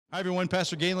Hi, everyone.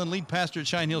 Pastor Galen, lead pastor at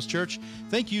Cheyenne Hills Church.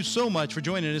 Thank you so much for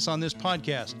joining us on this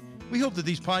podcast. We hope that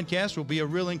these podcasts will be a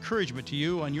real encouragement to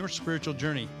you on your spiritual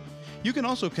journey. You can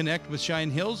also connect with Cheyenne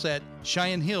Hills at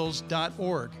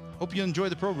CheyenneHills.org. Hope you enjoy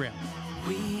the program.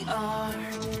 We are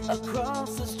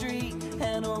across the street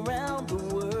and around the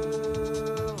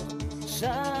world,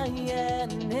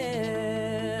 Cheyenne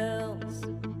Hills.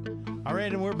 All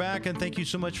right, and we're back, and thank you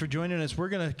so much for joining us. We're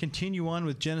going to continue on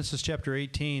with Genesis chapter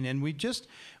 18, and we just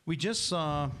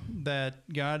saw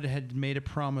that God had made a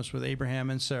promise with Abraham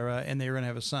and Sarah, and they were going to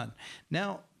have a son.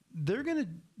 Now,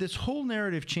 this whole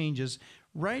narrative changes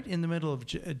right in the middle of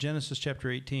Genesis chapter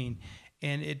 18,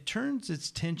 and it turns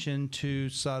its attention to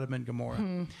Sodom and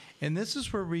Gomorrah. And this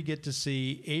is where we get to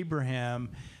see Abraham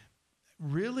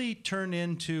really turn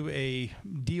into a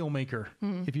deal maker,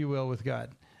 if you will, with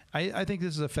God. I think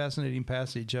this is a fascinating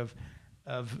passage of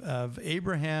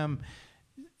Abraham.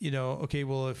 Okay,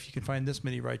 well, if you can find this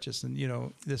many righteous,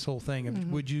 and this whole thing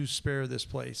of would you spare this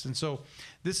place? And so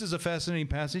this is a fascinating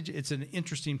passage. It's an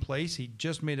interesting place. He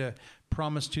just made a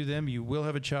promise to them. You will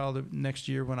have a child next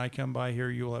year. When I come by here,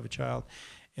 you will have a child.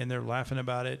 And they're laughing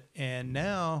about it. And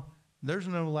now there's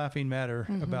no laughing matter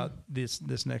about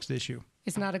this next issue.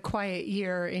 It's not a quiet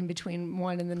year in between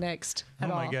one and the next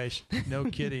at all. Oh my gosh, no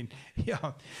kidding.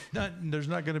 Yeah, there's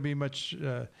not going to be much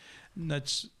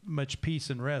peace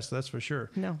and rest, that's for sure.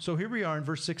 No. So here we are in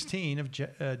verse 16 of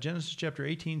Genesis chapter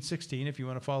 18, 16, if you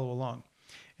want to follow along.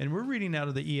 And we're reading out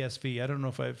of the ESV. I don't know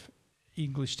if I've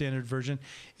English Standard Version.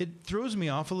 It throws me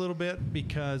off a little bit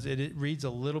because it reads a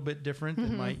little bit different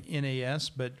than my NAS,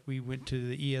 but we went to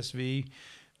the ESV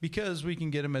because we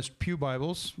can get them as pew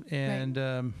Bibles,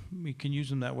 and we can use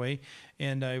them that way.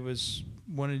 And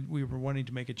we were wanting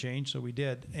to make a change, so we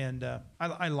did. And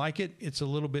I like it. It's a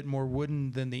little bit more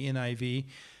wooden than the NIV,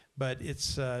 but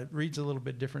it's reads a little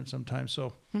bit different sometimes.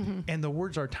 So, and the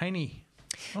words are tiny.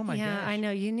 Oh my gosh! Yeah, I know.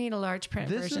 You need a large print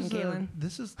version, Galen.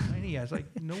 This is tiny. I was like,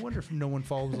 no wonder if no one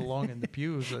follows along in the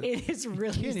pews. It is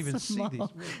really You can't even small. see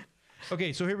these words.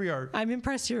 Okay, so here we are. I'm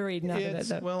impressed you're reading out of it,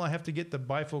 though. Well, I have to get the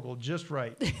bifocal just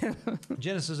right.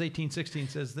 Genesis 18:16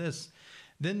 says this: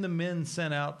 Then the men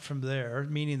sent out from there,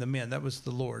 meaning the men. That was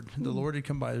the Lord. The Lord had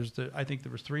come by. I think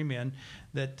there was 3 men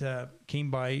that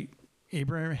came by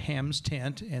Abraham's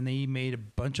tent, and they made a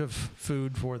bunch of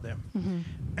food for them.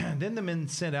 Then the men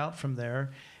sent out from there,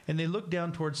 and they looked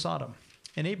down toward Sodom.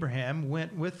 And Abraham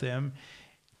went with them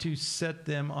to set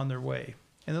them on their way.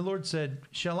 And the Lord said,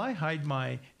 Shall I hide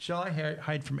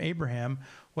from Abraham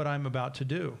what I'm about to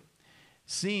do?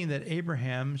 Seeing that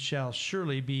Abraham shall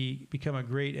surely become a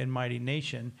great and mighty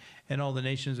nation, and all the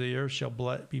nations of the earth shall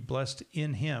be blessed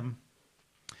in him.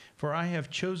 For I have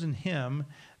chosen him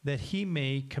that he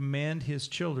may command his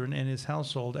children and his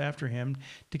household after him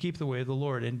to keep the way of the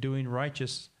Lord, in doing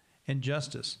righteous and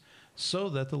justice, so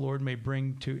that the Lord may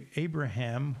bring to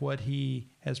Abraham what he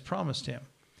has promised him.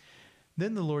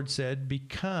 Then the Lord said,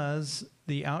 Because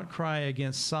the outcry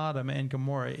against Sodom and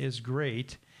Gomorrah is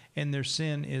great, and their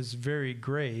sin is very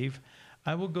grave,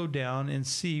 I will go down and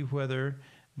see whether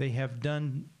they have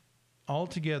done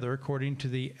altogether according to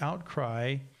the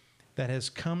outcry that has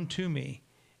come to me.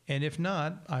 And if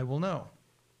not, I will know.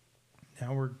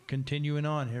 Now we're continuing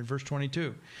on here in verse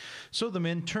 22. So the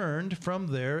men turned from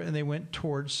there, and they went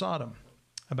toward Sodom.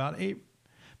 But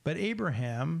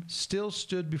Abraham still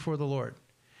stood before the Lord.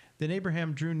 Then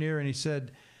Abraham drew near, and he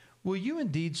said, Will you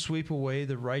indeed sweep away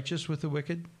the righteous with the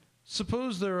wicked?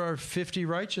 Suppose there are 50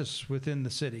 righteous within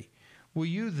the city. Will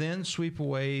you then sweep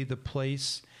away the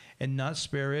place and not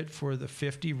spare it for the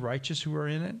 50 righteous who are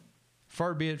in it?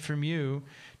 Far be it from you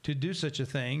to do such a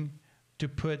thing, to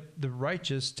put the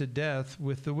righteous to death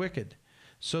with the wicked,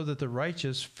 so that the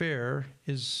righteous fare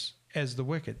is as the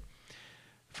wicked.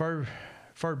 Far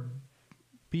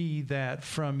be that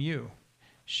from you.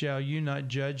 Shall you not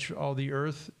judge all the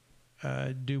earth,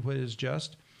 do what is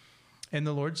just? And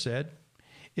the Lord said,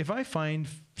 If I find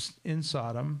in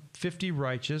Sodom 50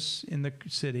 righteous in the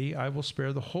city, I will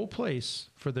spare the whole place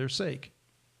for their sake.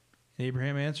 And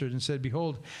Abraham answered and said,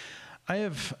 Behold, I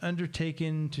have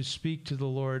undertaken to speak to the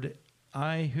Lord,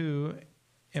 I who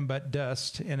am but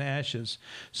dust and ashes.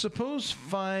 Suppose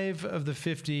 5 of the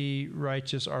 50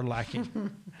 righteous are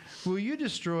lacking. Will you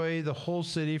destroy the whole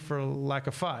city for lack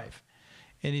of 5?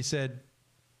 And he said,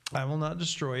 I will not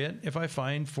destroy it if I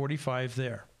find 45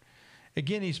 there.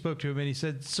 Again he spoke to him, and he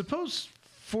said, Suppose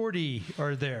 40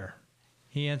 are there.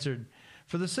 He answered,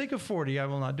 For the sake of 40 I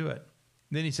will not do it.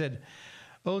 Then he said,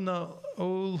 Oh no,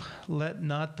 let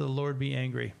not the Lord be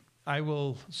angry. I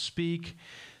will speak.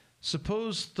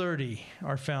 Suppose 30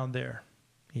 are found there.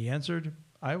 He answered,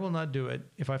 I will not do it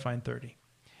if I find 30.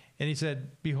 And he said,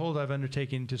 behold, I've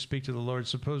undertaken to speak to the Lord.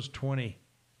 Suppose 20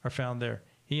 are found there.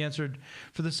 He answered,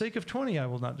 for the sake of 20, I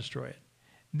will not destroy it.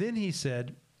 Then he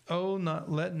said, oh,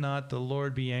 let not the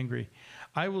Lord be angry.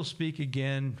 I will speak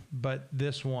again, but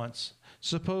this once.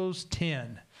 Suppose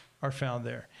 10 are found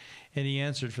there. And he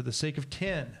answered, for the sake of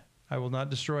 10, I will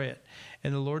not destroy it.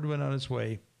 And the Lord went on his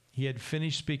way. He had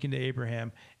finished speaking to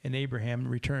Abraham, and Abraham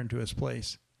returned to his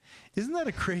place. Isn't that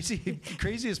a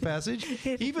craziest passage?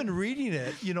 Even reading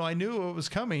it, I knew it was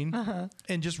coming,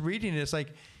 and just reading it, it's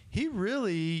like he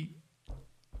really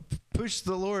pushed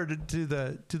the Lord to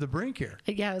the brink here.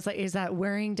 Yeah, it's like, is that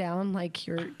wearing down like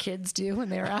your kids do when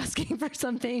they're asking for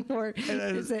something, or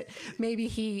is it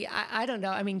maybe I don't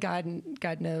know. I mean, God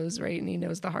knows, right? And He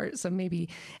knows the heart. So maybe,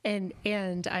 and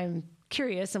I'm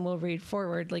curious, and we'll read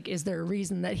forward. Like, is there a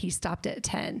reason that He stopped at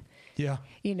 10? Yeah.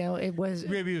 It was...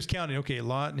 Maybe he was counting, okay,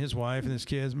 Lot and his wife and his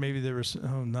kids. Maybe there was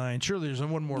 9. Surely there's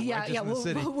one more righteous in the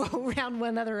city. We'll round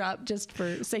one other up just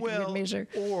for sake of good measure.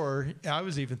 Or I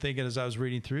was even thinking as I was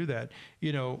reading through that,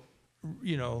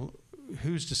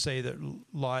 who's to say that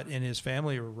Lot and his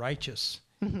family are righteous?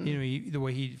 The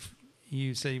way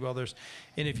he said, well,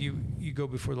 and if you go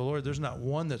before the Lord, there's not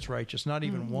one that's righteous, not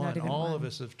even one. Not even All one. of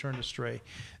us have turned astray.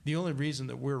 The only reason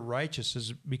that we're righteous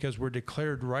is because we're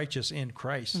declared righteous in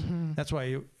Christ. That's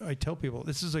why I tell people,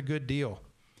 this is a good deal.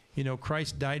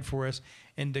 Christ died for us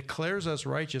and declares us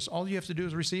righteous. All you have to do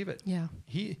is receive it. Yeah.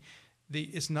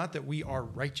 It's not that we are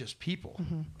righteous people,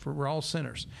 for we're all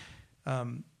sinners.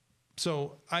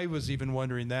 So I was even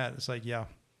wondering that. It's like, yeah,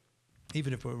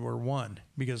 even if it were one,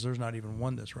 because there's not even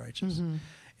one that's righteous.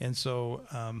 And so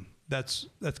that's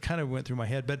kind of went through my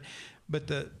head. But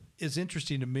it's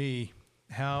interesting to me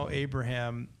how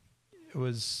Abraham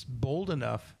was bold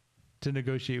enough to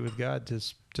negotiate with God to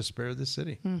spare the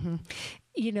city.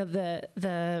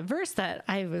 The verse that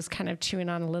I was kind of chewing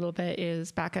on a little bit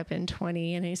is back up in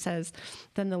 20, and he says,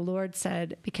 then the Lord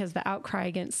said, because the outcry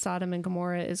against Sodom and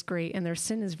Gomorrah is great and their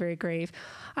sin is very grave,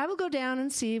 I will go down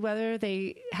and see whether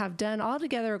they have done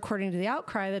altogether according to the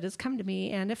outcry that has come to me,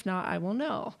 and if not, I will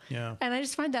know. Yeah. And I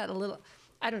just find that a little,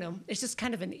 I don't know, it's just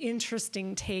kind of an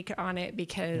interesting take on it,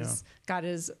 because God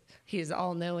He is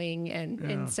all knowing.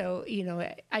 And so,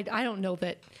 I don't know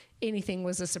that anything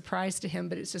was a surprise to Him,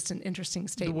 but it's just an interesting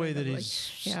statement. The way that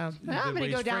I'm going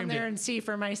to go down there and see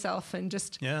for myself, and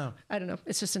just, I don't know.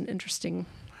 It's just an interesting.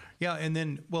 Yeah. And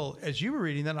then, well, as you were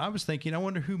reading that, I was thinking, I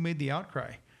wonder who made the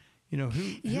outcry. Who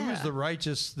is the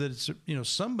righteous that it's,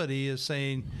 somebody is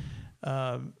saying,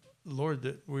 Lord,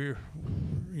 that we're,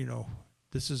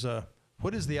 this is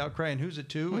what is the outcry and who's it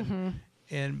to?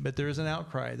 But there is an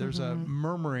outcry. There's a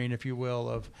murmuring, if you will,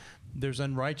 of there's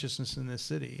unrighteousness in this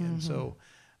city. And so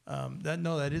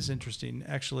that is interesting,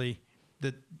 actually,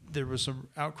 that there was some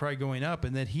outcry going up,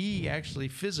 and that He actually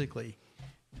physically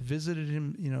visited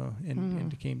him,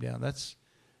 and came down. That's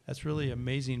really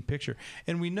amazing picture.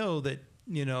 And we know that,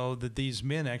 that these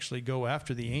men actually go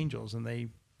after the angels, and they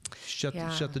shut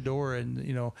the door.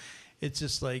 And, it's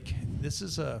just like, this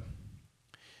is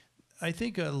I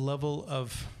think a level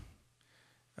of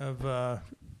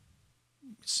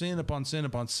sin upon sin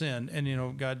upon sin.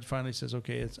 And, God finally says,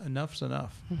 okay, enough's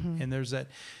enough. And there's that,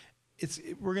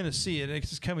 we're going to see it.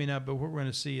 It's coming up, but what we're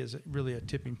going to see is really a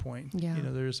tipping point. Yeah.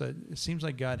 It seems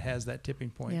like God has that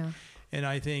tipping point. Yeah. And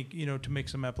I think, to make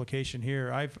some application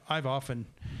here, I've often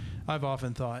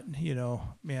thought,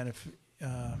 man,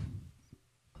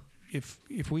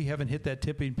 if we haven't hit that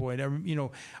tipping point,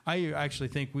 I actually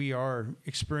think we are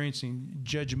experiencing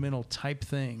judgmental type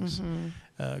things,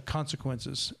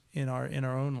 consequences in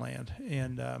our own land.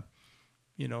 And,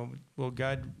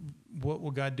 what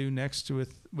will God do next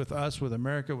with us, with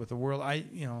America, with the world?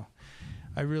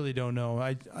 I really don't know.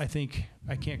 I think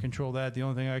I can't control that. The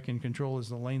only thing I can control is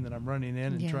the lane that I'm running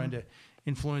in, and trying to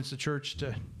influence the church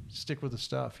to stick with the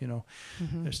stuff,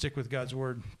 stick with God's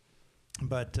word.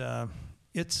 But,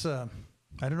 it's I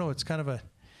don't know, it's kind of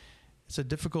it's a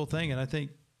difficult thing. And I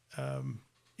think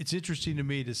it's interesting to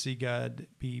me to see God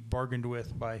be bargained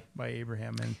with by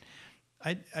Abraham.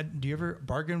 And do you ever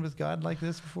bargain with God like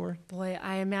this before? Boy,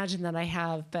 I imagine that I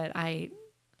have, but I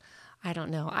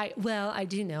don't know. I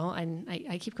do know, and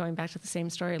I keep going back to the same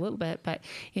story a little bit, but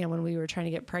when we were trying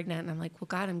to get pregnant, and I'm like, well,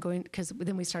 God, I'm going, because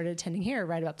then we started attending here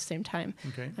right about the same time.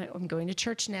 Okay. I'm going to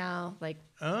church now. Like,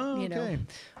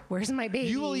 where's my baby?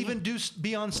 You will even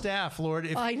be on staff, Lord.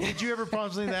 Did you ever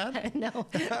promise me that? No.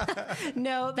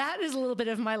 No, that is a little bit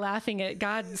of my laughing at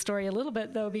God story a little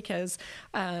bit, though, because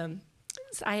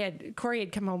Corey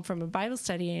had come home from a Bible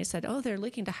study, and he said, oh, they're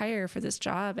looking to hire for this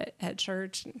job at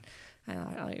church. And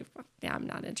I'm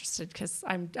not interested, because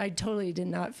I totally did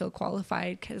not feel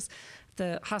qualified, because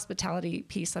the hospitality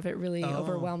piece of it really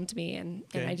overwhelmed me, and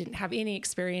I didn't have any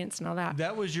experience and all that.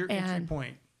 That was your entry And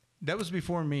point. That was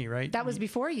before me, right? That was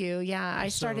before you. Yeah. I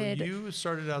started. So you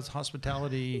started as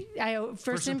hospitality.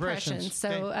 First impressions. So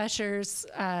Okay. ushers,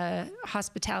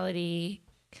 hospitality.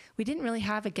 We didn't really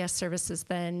have a guest services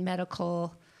then,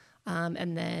 medical.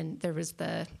 And then there was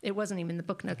it wasn't even the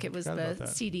Book Nook, it was Forgot about the that.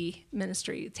 CD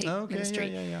ministry, tape Okay, ministry.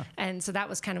 yeah. And so that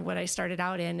was kind of what I started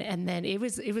out in. And then it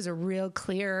was a real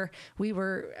clear, we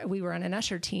were on an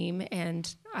usher team,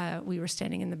 and we were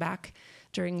standing in the back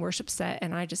during worship set,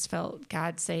 and I just felt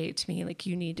God say to me, like,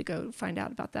 you need to go find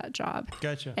out about that job.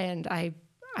 Gotcha. And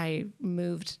I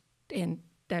moved, and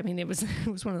I mean, it was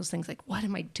one of those things like, what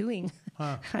am I doing?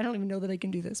 Huh. I don't even know that I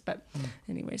can do this, but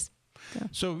anyways. Yeah.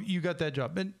 So you got that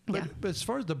job. But as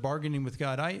far as the bargaining with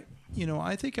God, I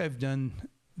think I've done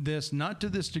this, not to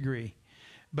this degree,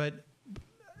 but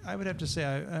I would have to say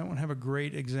I don't have a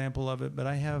great example of it, but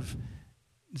I have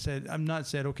said,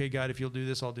 okay, God, if you'll do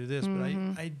this, I'll do this.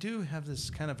 Mm-hmm. But I do have this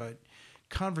kind of a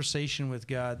conversation with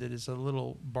God that is a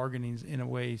little bargaining in a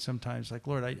way sometimes, like,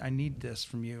 Lord, I need this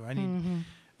from you. I need,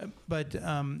 but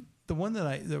the one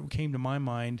that came to my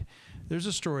mind, there's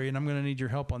a story, and I'm going to need your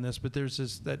help on this, but there's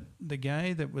the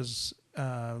guy that was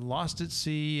lost at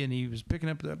sea, and he was picking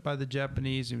up by the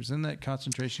Japanese. He was in that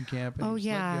concentration camp. And he was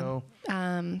let go.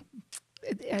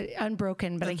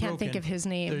 Unbroken, but I can't think of his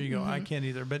name. There you go. I can't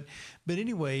either. But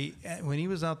anyway, when he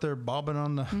was out there bobbing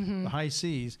on the high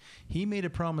seas, he made a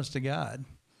promise to God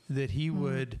that he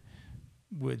would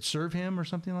serve him or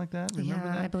something like that. Remember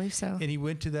that? I believe so. And he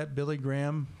went to that Billy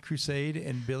Graham crusade,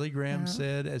 and Billy Graham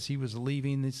said, as he was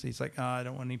leaving, he's like, I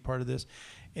don't want any part of this.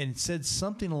 And said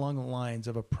something along the lines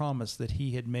of a promise that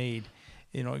he had made.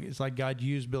 You know, it's like God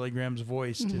used Billy Graham's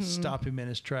voice to stop him in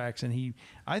his tracks. And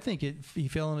I think he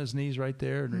fell on his knees right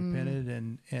there and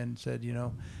repented and said,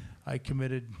 I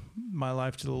committed my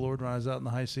life to the Lord when I was out in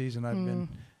the high seas, and I've been.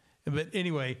 But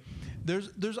anyway,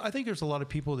 I think there's a lot of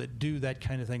people that do that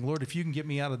kind of thing. Lord, if you can get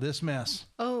me out of this mess,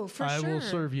 for I sure, will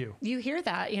serve you. You hear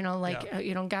that,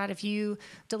 God, if you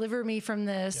deliver me from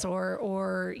this,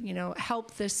 or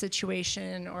help this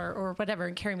situation, or whatever,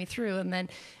 and carry me through, and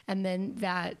then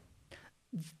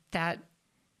that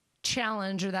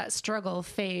challenge or that struggle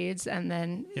fades, and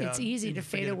then it's easy to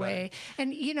fade away.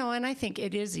 And and I think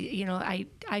it is.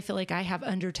 I feel like I have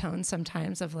undertones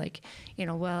sometimes of like,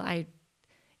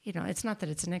 it's not that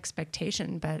it's an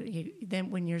expectation, but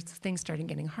then when things starting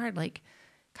getting hard, like,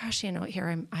 gosh,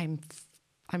 here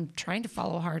I'm trying to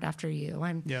follow hard after you.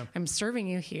 I'm serving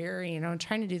you here,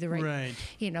 trying to do the right.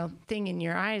 Thing in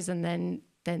your eyes, and then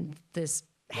this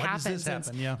happens. Does this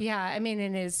happen? Yeah. I mean,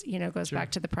 it goes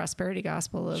back to the prosperity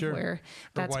gospel of where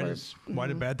that's why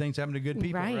do bad things happen to good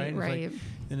people? Right. Right.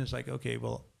 And it's like, okay,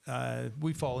 well,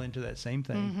 we fall into that same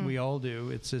thing. We all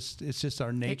do. It's just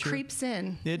our nature. It creeps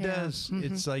in. It does.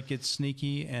 It's like it's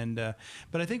sneaky, and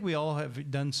but I think we all have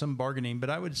done some bargaining. But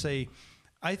I would say,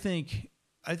 I think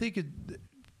it,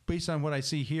 based on what I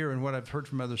see here and what I've heard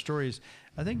from other stories,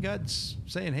 I think God's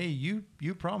saying, hey, you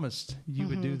promised you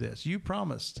would do this. You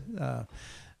promised.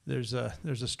 There's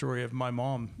a story of my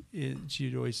mom.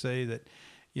 She'd always say that,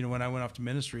 when I went off to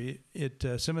ministry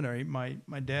at seminary, my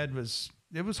dad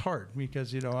it was hard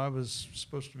because, I was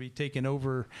supposed to be taking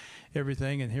over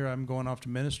everything, and here I'm going off to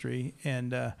ministry.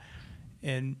 And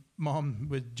Mom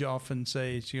would often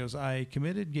say, she goes, I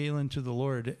committed Galen to the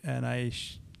Lord, and I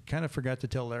kind of forgot to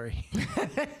tell Larry.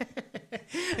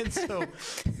 And so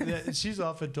she's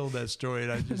often told that story,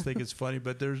 and I just think it's funny.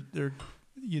 But it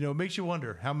makes you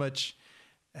wonder how much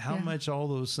all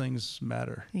those things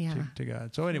matter to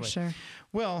God. So anyway,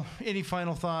 well, any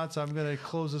final thoughts? I'm going to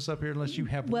close this up here unless you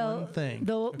have one thing.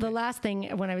 The last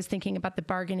thing when I was thinking about the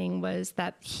bargaining was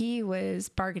that he was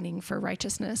bargaining for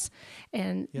righteousness,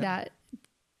 and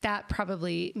that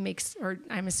probably makes, or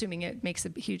I'm assuming it makes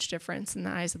a huge difference in the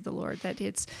eyes of the Lord, that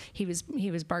he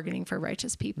was bargaining for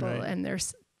righteous people, and they're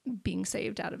being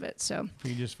saved out of it. So if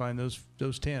you just find those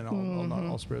 10,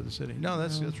 I'll spare the city. No,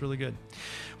 that's really good.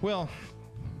 Well,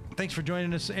 thanks for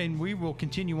joining us, and we will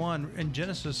continue on in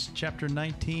Genesis chapter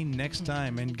 19 next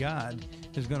time, and God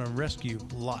is going to rescue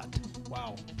Lot.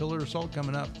 Wow. Pillar of Salt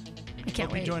coming up. I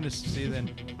can't wait. Join us. See you then.